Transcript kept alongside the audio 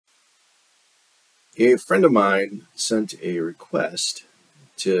A friend of mine sent a request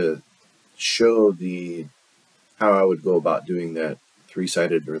to show how I would go about doing that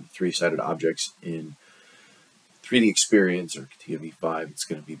three-sided objects in 3DEXPERIENCE or CATIA V5. It's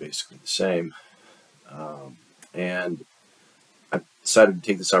going to be basically the same. And I decided to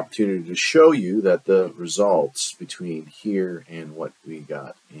take this opportunity to show you that the results between here and what we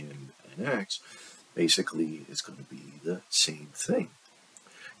got in NX basically is going to be the same thing.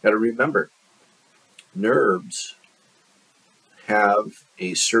 Got to remember, NURBS have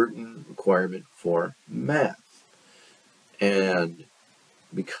a certain requirement for math, and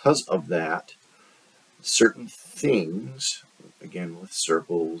because of that, certain things, again with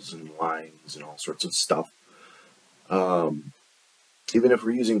circles and lines and all sorts of stuff, even if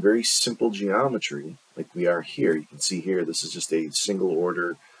we're using very simple geometry like we are here, you can see here this is just a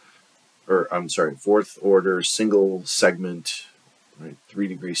fourth order single segment, right,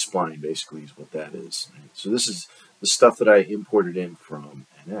 3-degree spline basically is what that is. Right? So this is the stuff that I imported in from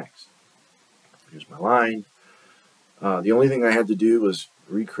NX. Here's my line. The only thing I had to do was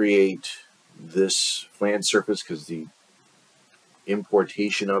recreate this flange surface because the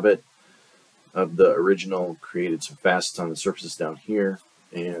importation of the original created some facets on the surfaces down here,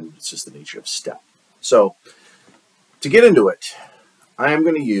 and it's just the nature of step. So to get into it, I am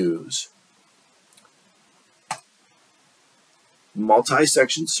going to use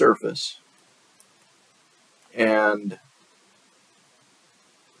multi-section surface, and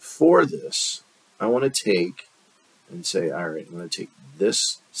for this I want to take and say, alright, I'm going to take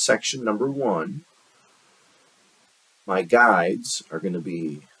this section number 1. My guides are going to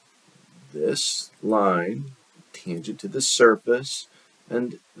be this line tangent to the surface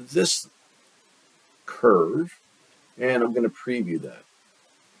and this curve, and I'm going to preview that.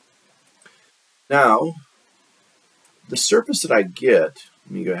 Now, the surface that I get,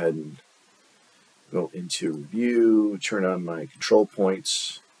 let me go ahead and go into review, turn on my control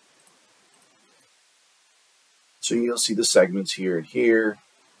points. So you'll see the segments here and here,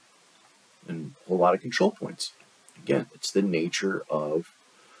 and a whole lot of control points. Again, it's the nature of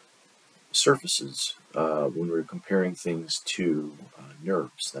surfaces when we're comparing things to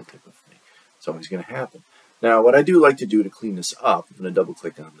NURBS, that type of thing. It's always going to happen. Now, what I do like to do to clean this up, I'm going to double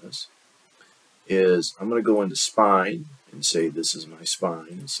click on this, is I'm going to go into spine and say this is my spine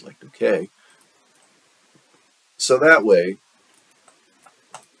and select OK. So that way,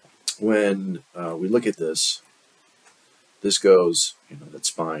 when we look at this, this goes, that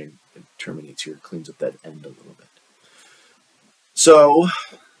spine, it terminates here, cleans up that end a little bit. So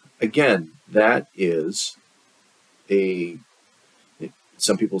again, that is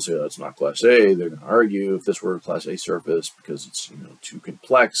some people say, oh, it's not Class A. They're going to argue if this were a Class A surface because it's too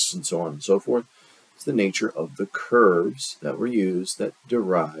complex and so on and so forth. It's the nature of the curves that were used that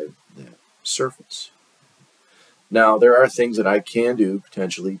derive that surface. Now, there are things that I can do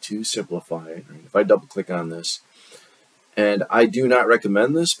potentially to simplify it. Right? If I double click on this, and I do not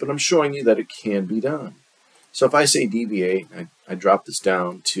recommend this, but I'm showing you that it can be done. So if I say deviate, I drop this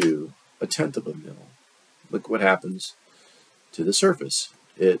down to 1/10 of a mil. Look what happens to the surface.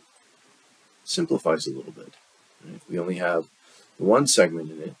 It simplifies a little bit. Right? We only have one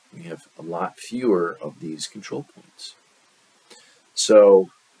segment in it. We have a lot fewer of these control points.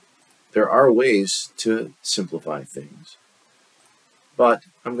 So there are ways to simplify things. But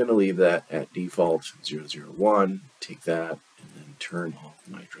I'm going to leave that at default 001, take that, and then turn off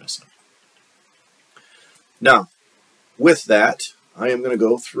my dress up. Now, with that, I am going to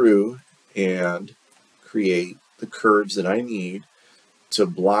go through and create the curves that I need to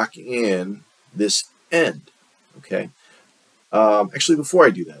block in this end. Okay. Actually, before I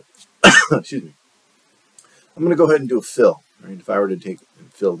do that, excuse me, I'm going to go ahead and do a fill. Right? If I were to take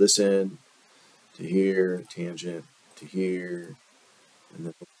and fill this in to here, tangent to here, and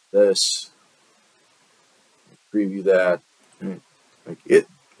then this, preview that, right? Like it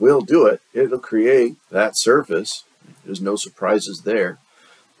will do it. It'll create that surface. There's no surprises there.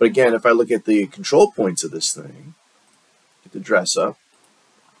 But again, if I look at the control points of this thing, get the dress up,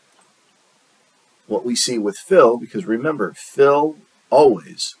 what we see with fill, because remember, fill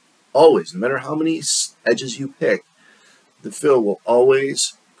always, no matter how many edges you pick, the fill will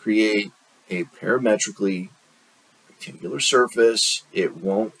always create a parametrically rectangular surface.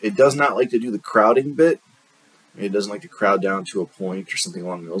 It does not like to do the crowding bit. It doesn't like to crowd down to a point or something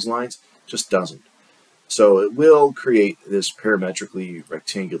along those lines. It just doesn't. So it will create this parametrically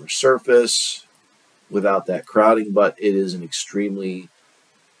rectangular surface without that crowding, but it is an extremely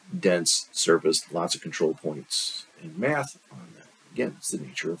dense surface, lots of control points and math on that. Again, it's the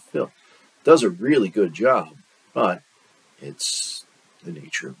nature of fill. It does a really good job, but it's the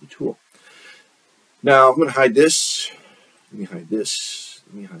nature of the tool. Now I'm going to hide this. Let me hide this.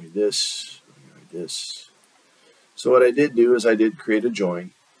 Let me hide this. Let me hide this. So what I did do is I did create a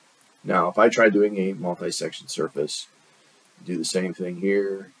join. Now if I try doing a multi-section surface, do the same thing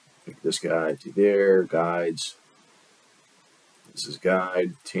here. Pick this guy to there, guides. This is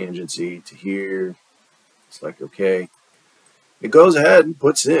guide, tangency to here. Select OK. It goes ahead and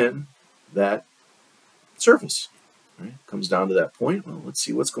puts in that surface. Right? Comes down to that point. Well, let's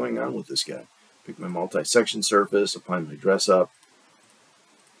see what's going on with this guy. Pick my multi-section surface, apply my dress up.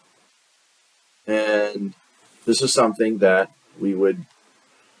 And this is something that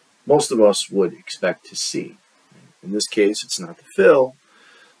most of us would expect to see. In this case, it's not the fill.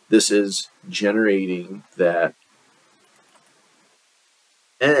 This is generating that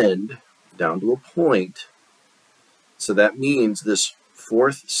end down to a point. So that means this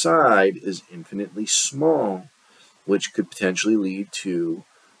fourth side is infinitely small, which could potentially lead to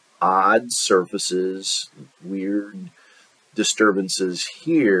odd surfaces, weird disturbances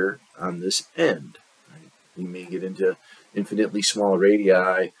here on this end. Right? You may get into infinitely small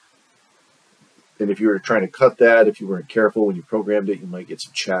radii, and if you were trying to cut that, if you weren't careful when you programmed it, you might get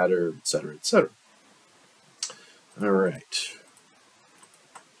some chatter, etc., etc. All right.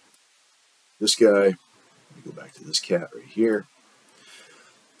 This guy, let me go back to this cat right here.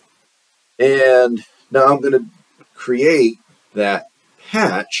 And now I'm going to create that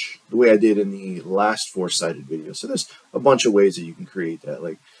patch the way I did in the last four-sided video. So there's a bunch of ways that you can create that.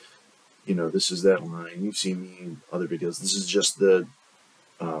 Like, you know, this is that line. You've seen me in other videos. This is just the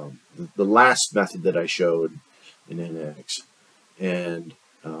last method that I showed in NX. And,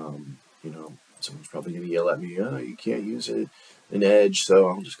 you know, someone's probably going to yell at me, oh, you can't use an edge, so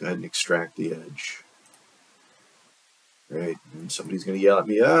I'll just go ahead and extract the edge. Right? And somebody's going to yell at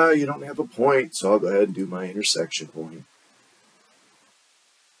me, oh, you don't have a point, so I'll go ahead and do my intersection point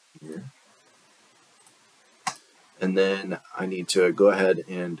here. And then I need to go ahead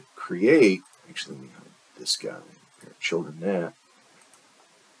and create, actually let me hide this guy, children that.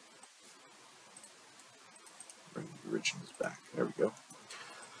 Bring the originals back. There we go.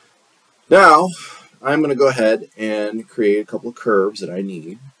 Now, I'm going to go ahead and create a couple of curves that I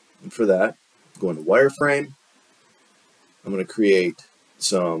need. And for that, go into wireframe. I'm going to create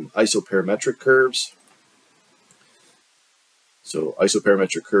some isoparametric curves. So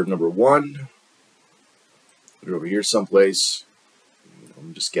isoparametric curve number 1. Put it over here someplace.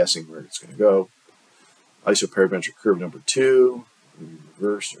 I'm just guessing where it's going to go. Isoparametric curve number 2.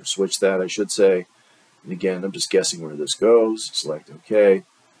 Reverse or switch that, I should say. And again, I'm just guessing where this goes. Select OK.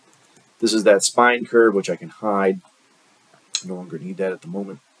 This is that spine curve, which I can hide. I no longer need that at the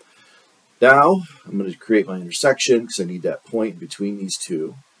moment. Now, I'm going to create my intersection because I need that point between these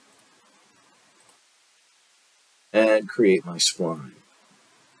two. And create my spline.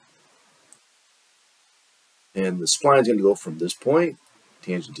 And the spline is going to go from this point,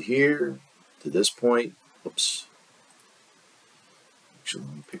 tangent to here, to this point. Oops. Actually,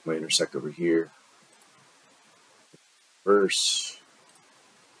 let me pick my intersect over here. Reverse.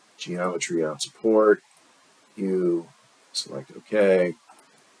 Geometry on support. U. Select OK.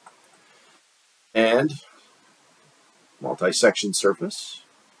 And multi-section surface.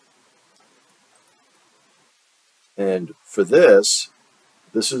 And for this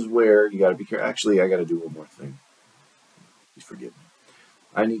is where you got to be careful. Actually, I got to do one more thing. Please forgive me.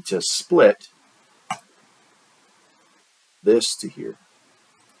 I need to split this to here,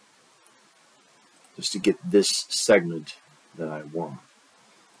 just to get this segment that I want.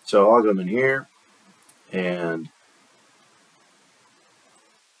 So I'll go in here, and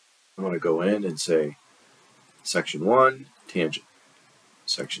I'm going to go in and say section 1, tangent.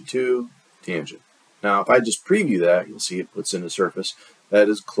 Section 2, tangent. Now, if I just preview that, you'll see it puts in a surface that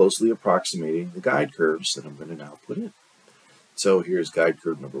is closely approximating the guide curves that I'm going to now put in. So here's guide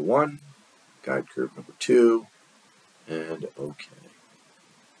curve number 1, guide curve number 2, and OK.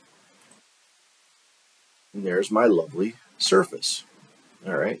 And there's my lovely surface.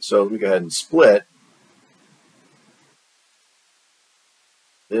 All right, so let me go ahead and split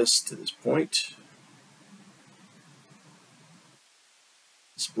this to this point.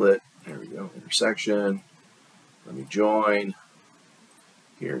 Split, there we go, intersection. Let me join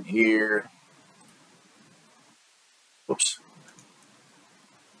here and here. Whoops.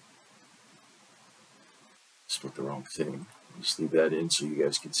 Split the wrong thing. Just leave that in so you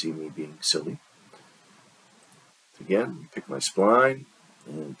guys can see me being silly. Again, pick my spline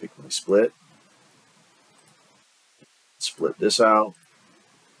and pick my split. Split this out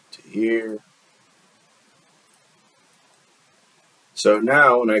to here. So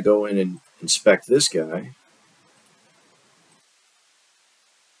now when I go in and inspect this guy,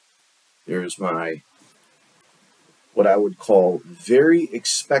 there's my what I would call very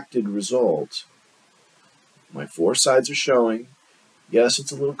expected result. My four sides are showing. Yes,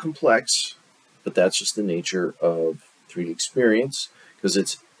 it's a little complex, but that's just the nature of 3D experience, because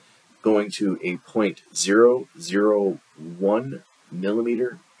it's going to a 0.001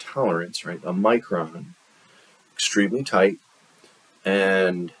 millimeter tolerance, right? A micron, extremely tight,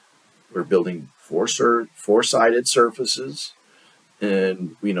 and we're building four-sided surfaces,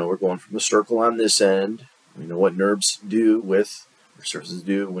 and we know we're going from a circle on this end. We know what NURBS do with, or surfaces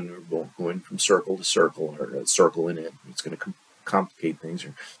do when we're going from circle to circle, or a circle in it. It's going to complicate things,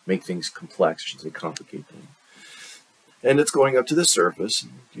 or make things complex, I should say complicate things. And it's going up to the surface,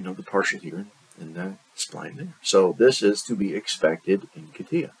 and, you know, the partial here and the spline there. So this is to be expected in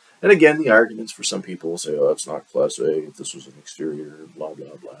CATIA. And again, the arguments for some people will say, oh, it's not Class A, if this was an exterior, blah,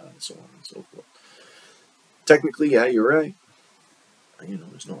 blah, blah, and so on and so forth. Technically, yeah, you're right. You know,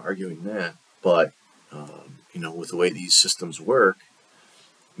 there's no arguing that. But, you know, with the way these systems work,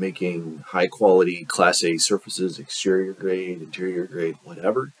 making high-quality Class A surfaces, exterior grade, interior grade,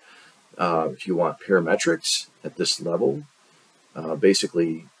 whatever, if you want parametrics at this level,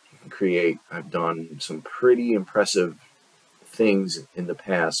 basically you can create, I've done some pretty impressive things in the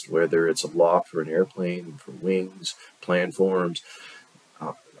past, whether it's a loft for an airplane, for wings, planforms,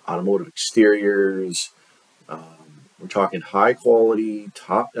 automotive exteriors. We're talking high quality,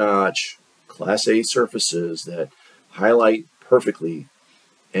 top-notch, Class A surfaces that highlight perfectly,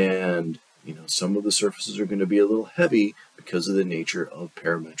 and you know, some of the surfaces are going to be a little heavy because of the nature of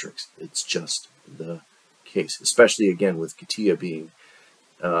parametrics. It's just the case, especially again with CATIA being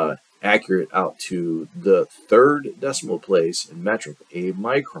accurate out to the third decimal place in metric, a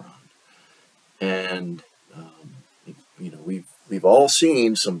micron. And you know, we've all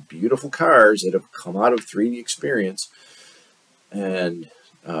seen some beautiful cars that have come out of 3D experience, and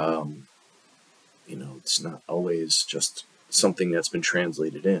you know, it's not always just something that's been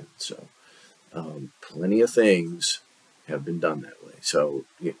translated in. So plenty of things have been done that way. So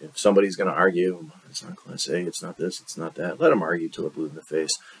if somebody's going to argue, it's not Class A, it's not this, it's not that, let them argue till they're blue in the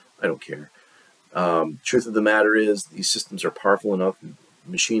face. I don't care. Truth of the matter is, these systems are powerful enough,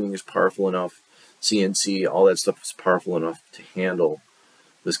 machining is powerful enough, CNC, all that stuff is powerful enough to handle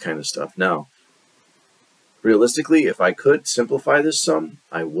this kind of stuff. Now, realistically, if I could simplify this some,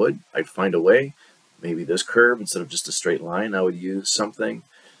 I would. I'd find a way. Maybe this curve, instead of just a straight line, I would use something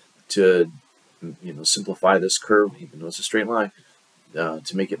to, you know, simplify this curve, even though it's a straight line,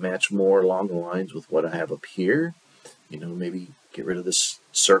 to make it match more along the lines with what I have up here. You know, maybe get rid of this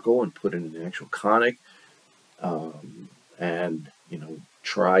circle and put in an actual conic, and, you know,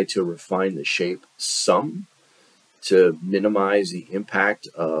 try to refine the shape some to minimize the impact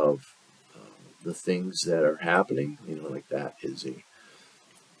of the things that are happening. You know, like that is a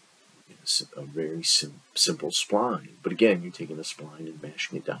very simple spline. But again, you're taking a spline and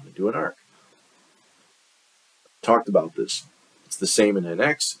mashing it down into an arc. Talked about this. It's the same in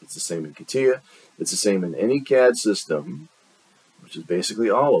NX, it's the same in CATIA, it's the same in any CAD system, which is basically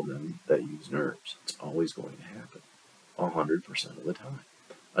all of them that use NURBS. It's always going to happen 100% of the time,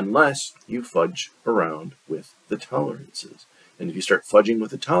 unless you fudge around with the tolerances. And if you start fudging with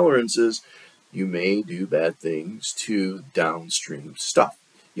the tolerances, you may do bad things to downstream stuff.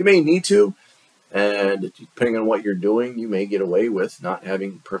 You may need to, and depending on what you're doing, you may get away with not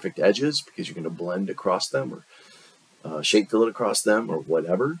having perfect edges because you're going to blend across them, or shake fill it across them, or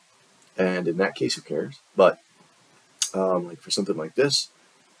whatever. And in that case, who cares? But like for something like this,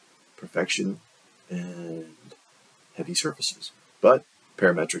 perfection and heavy surfaces. But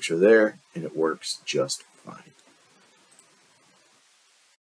parametrics are there, and it works just fine.